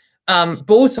guitarists. But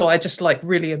also I just like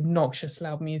really obnoxious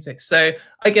loud music. So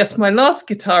I guess my last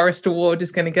guitarist award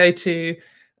is going to go to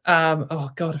oh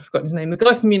god, I forgot his name. The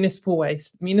guy from Municipal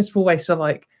Waste. Municipal Waste are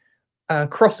like a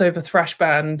crossover thrash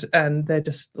band, and they're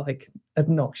just like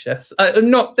obnoxious. They're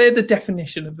the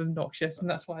definition of obnoxious, and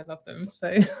that's why I love them.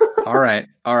 So all right.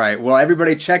 Well,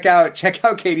 everybody check out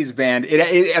Katie's band.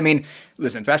 I mean,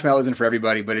 listen, thrash metal isn't for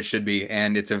everybody, but it should be,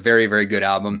 and it's a very, very good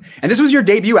album. And this was your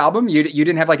debut album. You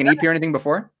didn't have like an EP or anything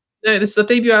before? No, this is a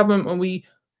debut album, and we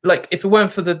like, if it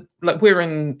weren't for we're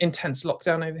in intense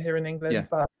lockdown over here in England,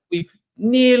 but we've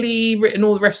nearly written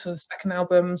all the rest of the second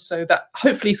album, so that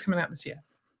hopefully is coming out this year.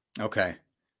 Okay,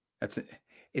 it's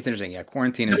interesting. Yeah,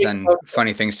 quarantine has done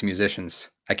funny things to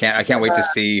musicians. I can't wait to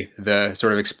see the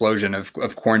sort of explosion of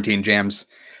quarantine jams.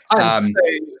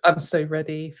 I'm so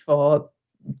ready for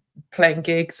playing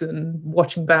gigs and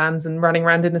watching bands and running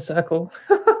around in a circle.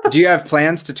 Do you have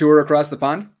plans to tour across the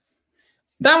pond?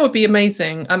 That would be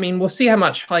amazing. I mean, we'll see how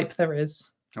much hype there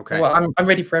is. Okay. Well, I'm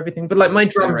ready for everything. But like my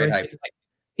drummer is like,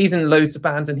 he's in loads of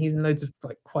bands, and he's in loads of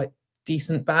like quite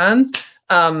decent bands.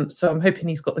 So I'm hoping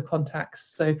he's got the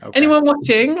contacts. So anyone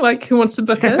watching, like, who wants to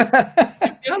book us?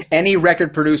 Any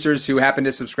record producers who happen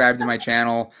to subscribe to my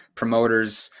channel,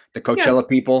 promoters, the Coachella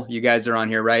people, you guys are on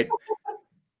here, right?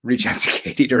 Reach out to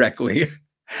Katie directly.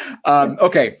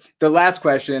 Okay, the last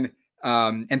question.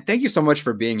 And thank you so much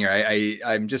for being here.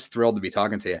 I'm just thrilled to be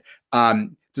talking to you.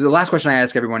 So the last question I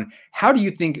ask everyone: how do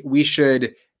you think we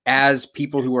should, as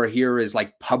people who are here as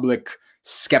like public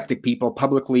skeptic people,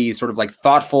 publicly sort of like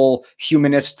thoughtful,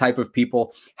 humanist type of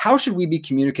people, how should we be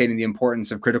communicating the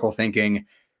importance of critical thinking,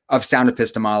 of sound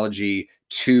epistemology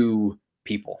to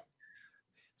people?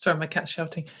 Sorry, my cat's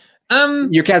shouting.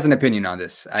 Your cat has an opinion on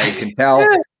this, I can tell.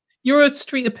 Yeah, you're a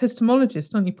street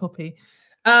epistemologist, aren't you, Poppy?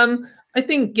 I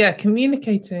think,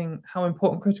 communicating how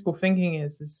important critical thinking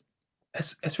is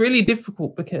it's really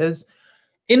difficult, because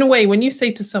in a way, when you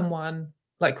say to someone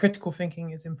like critical thinking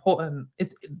is important,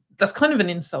 that's kind of an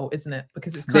insult, isn't it?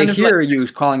 Because it's kind of they hear you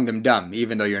calling them dumb,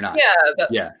 even though you're not.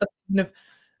 That's kind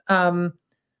of,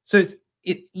 so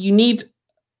you need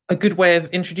a good way of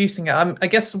introducing it. I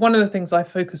guess one of the things I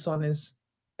focus on is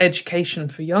education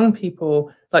for young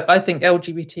people. Like, I think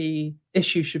LGBT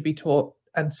issues should be taught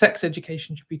and sex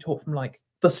education should be taught from like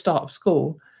the start of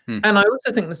school. Hmm. And I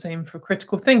also think the same for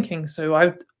critical thinking. So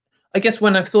I guess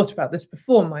when I've thought about this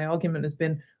before, my argument has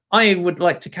been I would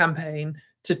like to campaign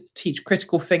to teach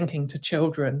critical thinking to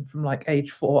children from like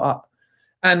age 4 up.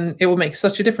 And it will make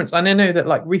such a difference. And I know that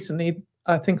like recently,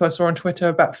 I think I saw on Twitter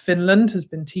about Finland has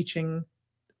been teaching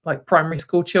like primary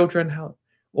school children how,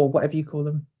 or whatever you call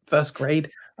them, first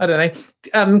grade, I don't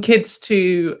know, kids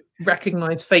to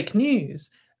recognize fake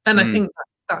news. And I think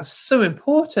that's so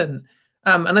important.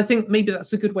 And I think maybe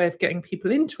that's a good way of getting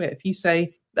people into it. If you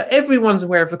say that everyone's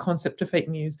aware of the concept of fake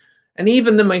news, and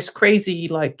even the most crazy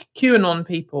like QAnon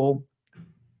people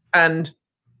and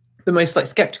the most like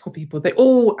skeptical people, they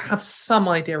all have some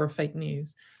idea of fake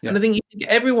news. Yeah. And I think you can get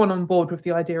everyone on board with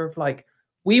the idea of like,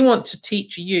 we want to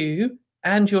teach you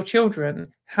and your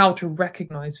children how to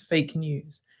recognize fake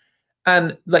news.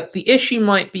 And like the issue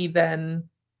might be then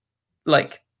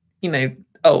like, you know,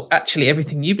 oh, actually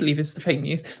everything you believe is the fake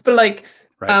news. But like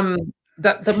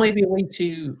that might be a way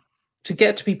to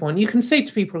get to people. And you can say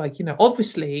to people like, you know,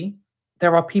 obviously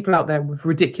there are people out there with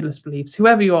ridiculous beliefs,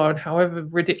 whoever you are and however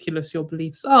ridiculous your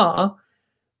beliefs are,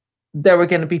 there are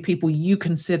going to be people you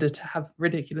consider to have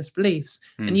ridiculous beliefs.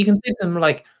 And you can say to them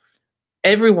like,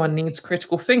 everyone needs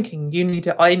critical thinking. You need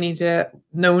it. I need it.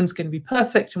 No one's going to be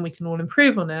perfect and we can all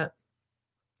improve on it.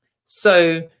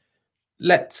 So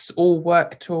let's all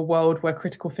work to a world where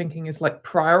critical thinking is like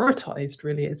prioritized,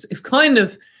 really. It's kind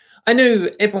of, I know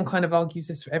everyone kind of argues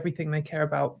this for everything they care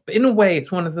about, but in a way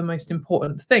it's one of the most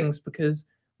important things, because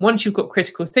once you've got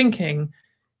critical thinking,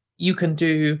 you can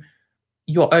do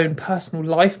your own personal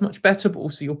life much better, but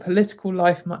also your political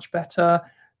life much better,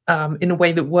 in a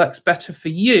way that works better for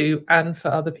you and for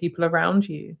other people around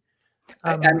you.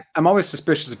 I'm always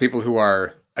suspicious of people who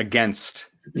are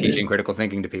against teaching critical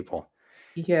thinking to people.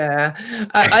 Yeah,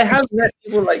 I have met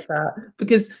people like that,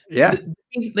 because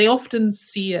they often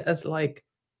see it as like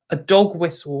a dog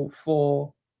whistle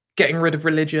for getting rid of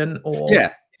religion or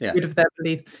rid of their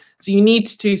beliefs. So you need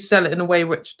to sell it in a way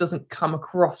which doesn't come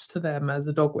across to them as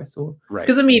a dog whistle. Right.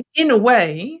 Because I mean, in a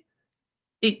way,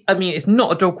 it's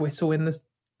not a dog whistle in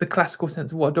the classical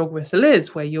sense of what a dog whistle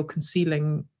is, where you're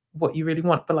concealing what you really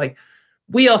want. But like,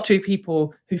 we are two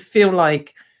people who feel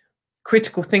like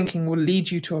critical thinking will lead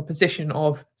you to a position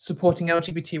of supporting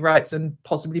LGBT rights and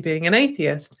possibly being an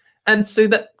atheist. And so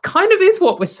that kind of is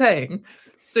what we're saying.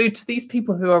 So to these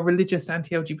people who are religious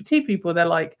anti-LGBT people, they're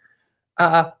like,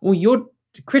 well, your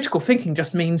critical thinking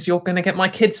just means you're going to get my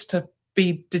kids to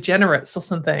be degenerates or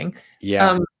something.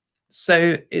 Yeah.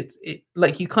 So it's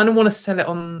like you kind of want to sell it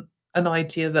on an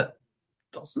idea that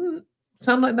doesn't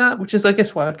sound like that, which is, I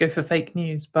guess, why I'd go for fake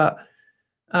news. But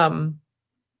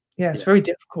it's very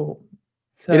difficult.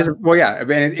 It is. Well, yeah. I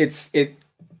mean, it's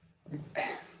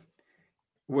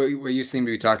what you seem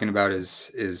to be talking about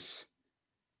is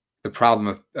the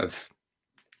problem of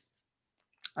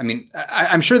I mean,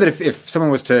 I'm sure that if someone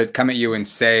was to come at you and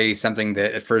say something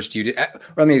that at first you did,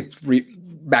 let me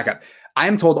back up. I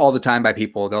am told all the time by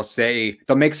people, they'll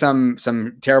make some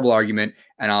terrible argument,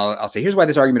 and I'll say, here's why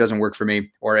this argument doesn't work for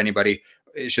me or anybody.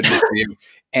 It shouldn't work for you.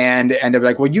 And they'll be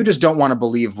like, well, you just don't want to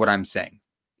believe what I'm saying.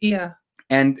 Yeah.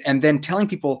 And then telling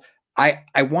people, I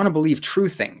want to believe true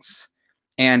things.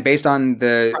 And based on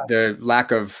the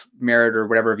lack of merit or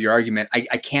whatever of your argument,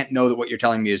 I can't know that what you're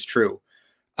telling me is true.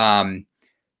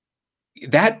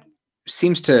 That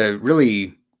seems to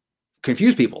really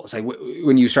confuse people. It's like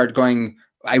when you start going,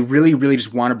 I really, really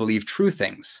just want to believe true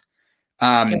things.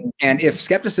 And if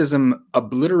skepticism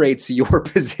obliterates your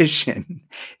position,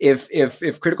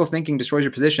 if critical thinking destroys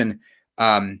your position,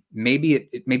 maybe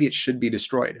it should be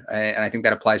destroyed. And I think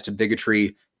that applies to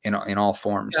bigotry in all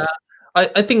forms. Yeah.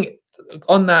 I think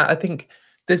on that, I think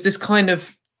there's this kind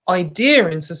of idea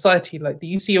in society like that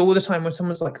you see all the time where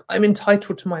someone's like, I'm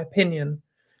entitled to my opinion.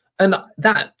 And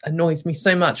that annoys me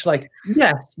so much. Like,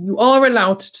 yes, you are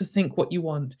allowed to think what you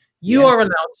want. You are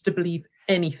allowed to believe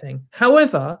anything.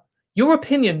 However, your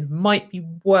opinion might be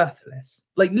worthless,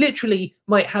 like literally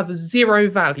might have zero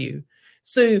value.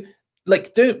 So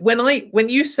like, when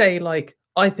you say like,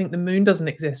 I think the moon doesn't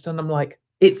exist, and I'm like,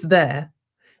 it's there.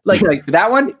 Like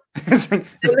that one? And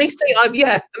they say,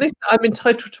 I'm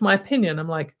entitled to my opinion. I'm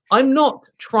like, I'm not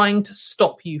trying to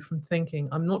stop you from thinking.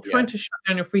 I'm not trying to shut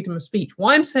down your freedom of speech.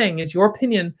 What I'm saying is your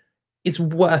opinion is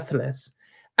worthless.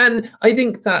 And I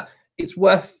think that it's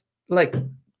worth, like,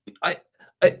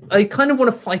 I kind of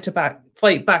want to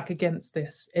fight back against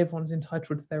this. Everyone's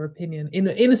entitled to their opinion in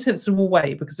a sensible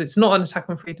way, because it's not an attack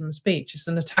on freedom of speech. It's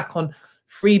an attack on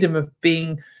freedom of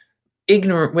being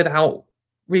ignorant without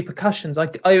repercussions. I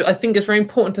think it's very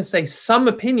important to say some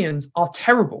opinions are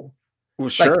terrible. Well,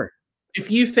 sure. Like, if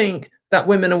you think that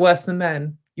women are worse than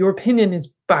men, your opinion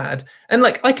is bad. And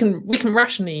like we can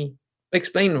rationally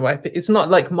explain why. It's not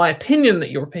like my opinion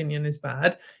that your opinion is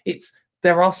bad. It's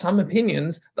there are some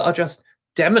opinions that are just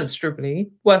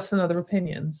demonstrably worse than other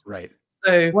opinions. Right.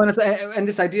 So, well, and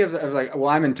this idea of like, well,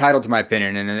 I'm entitled to my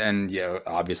opinion, and yeah,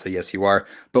 obviously, yes, you are.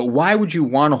 But why would you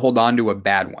want to hold on to a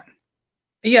bad one?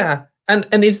 Yeah,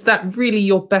 and is that really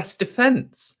your best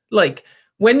defense? Like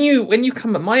when you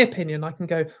come at my opinion, I can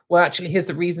go, well, actually, here's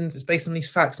the reasons. It's based on these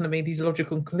facts, and I made these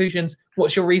logical conclusions.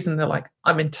 What's your reason? They're like,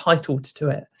 I'm entitled to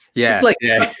it. Yeah, it's like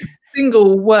yeah.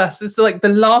 Single worst. It's like the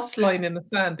last line in the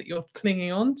sand that you're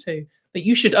clinging on to. That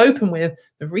you should open with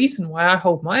the reason why I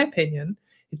hold my opinion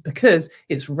is because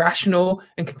it's rational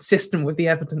and consistent with the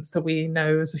evidence that we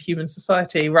know as a human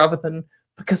society, rather than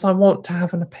because I want to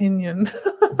have an opinion.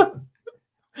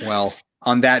 Well,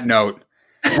 on that note,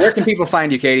 where can people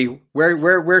find you, Katie?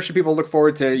 Where should people look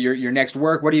forward to your next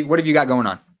work? What have you got going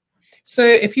on? So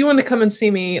if you want to come and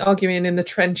see me arguing in the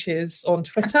trenches on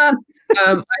Twitter,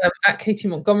 I am at Katie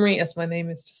Montgomery, as my name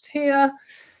is just here.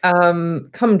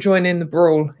 Come join in the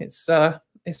brawl. It's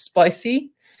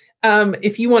spicy.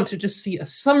 If you want to just see a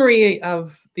summary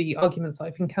of the arguments that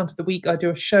I've encountered the week, I do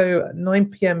a show at 9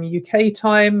 p.m. UK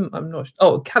time. I'm not.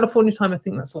 Oh, California time. I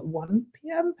think that's like 1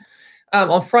 p.m.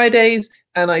 On Fridays,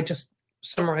 and I just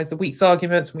summarize the week's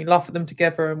arguments, and we laugh at them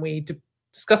together, and we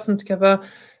discuss them together.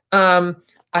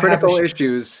 Critical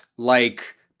issues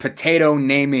like potato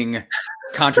naming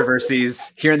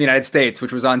controversies here in the United States,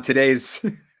 which was on today's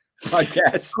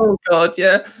podcast. Oh God,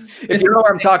 yeah. If you know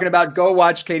what I'm talking about, go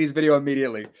watch Katie's video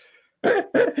immediately.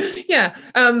 Yeah.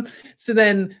 So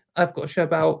then I've got a show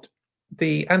about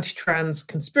the anti-trans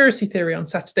conspiracy theory on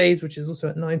Saturdays, which is also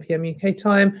at 9 p.m. UK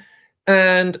time.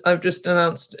 And I've just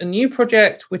announced a new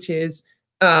project, which is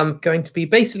going to be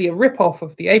basically a rip-off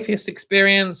of the Atheist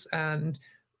Experience and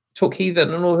Talk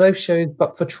Heathen and all those shows,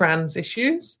 but for trans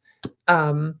issues.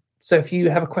 So if you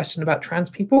have a question about trans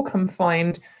people, come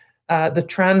find the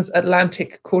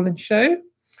Transatlantic Call-In Show.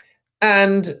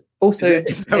 And also,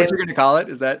 is that what you're going to call it?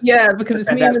 Is that? Yeah, because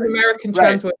it's me and an American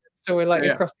trans woman, so we're like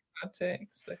yeah. across the Atlantic.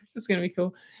 So it's going to be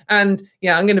cool. And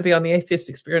yeah, I'm going to be on the Atheist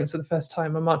Experience for the first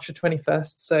time on March the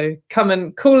 21st. So come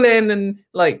and call in and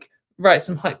like write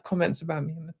some hype comments about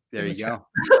me. There you go.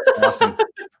 Awesome.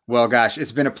 Well, gosh,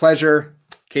 it's been a pleasure,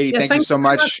 Katie. Thank you so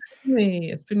much.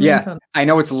 It's been really fun. I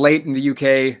know it's late in the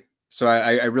UK, so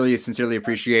I really sincerely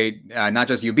appreciate not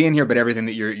just you being here, but everything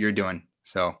that you're doing.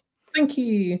 So thank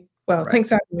you. Well, thanks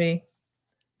for having me.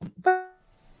 Bye.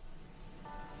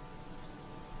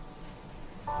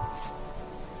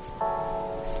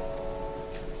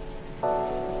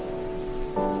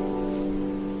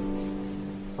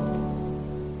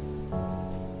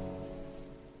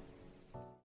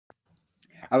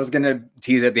 I was going to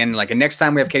tease at the end, like, and next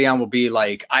time we have Katie on will be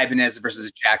like Ibanez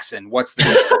versus Jackson. What's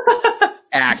the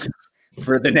act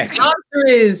for the next? The answer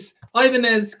is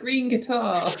Ibanez green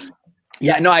guitar.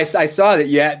 Yeah, no, I saw that.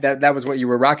 Yeah, that was what you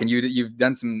were rocking. You've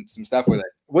done some stuff with it.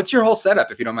 What's your whole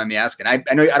setup, if you don't mind me asking? I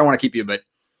know I don't want to keep you, but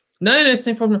no, it's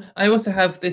no problem. I also have this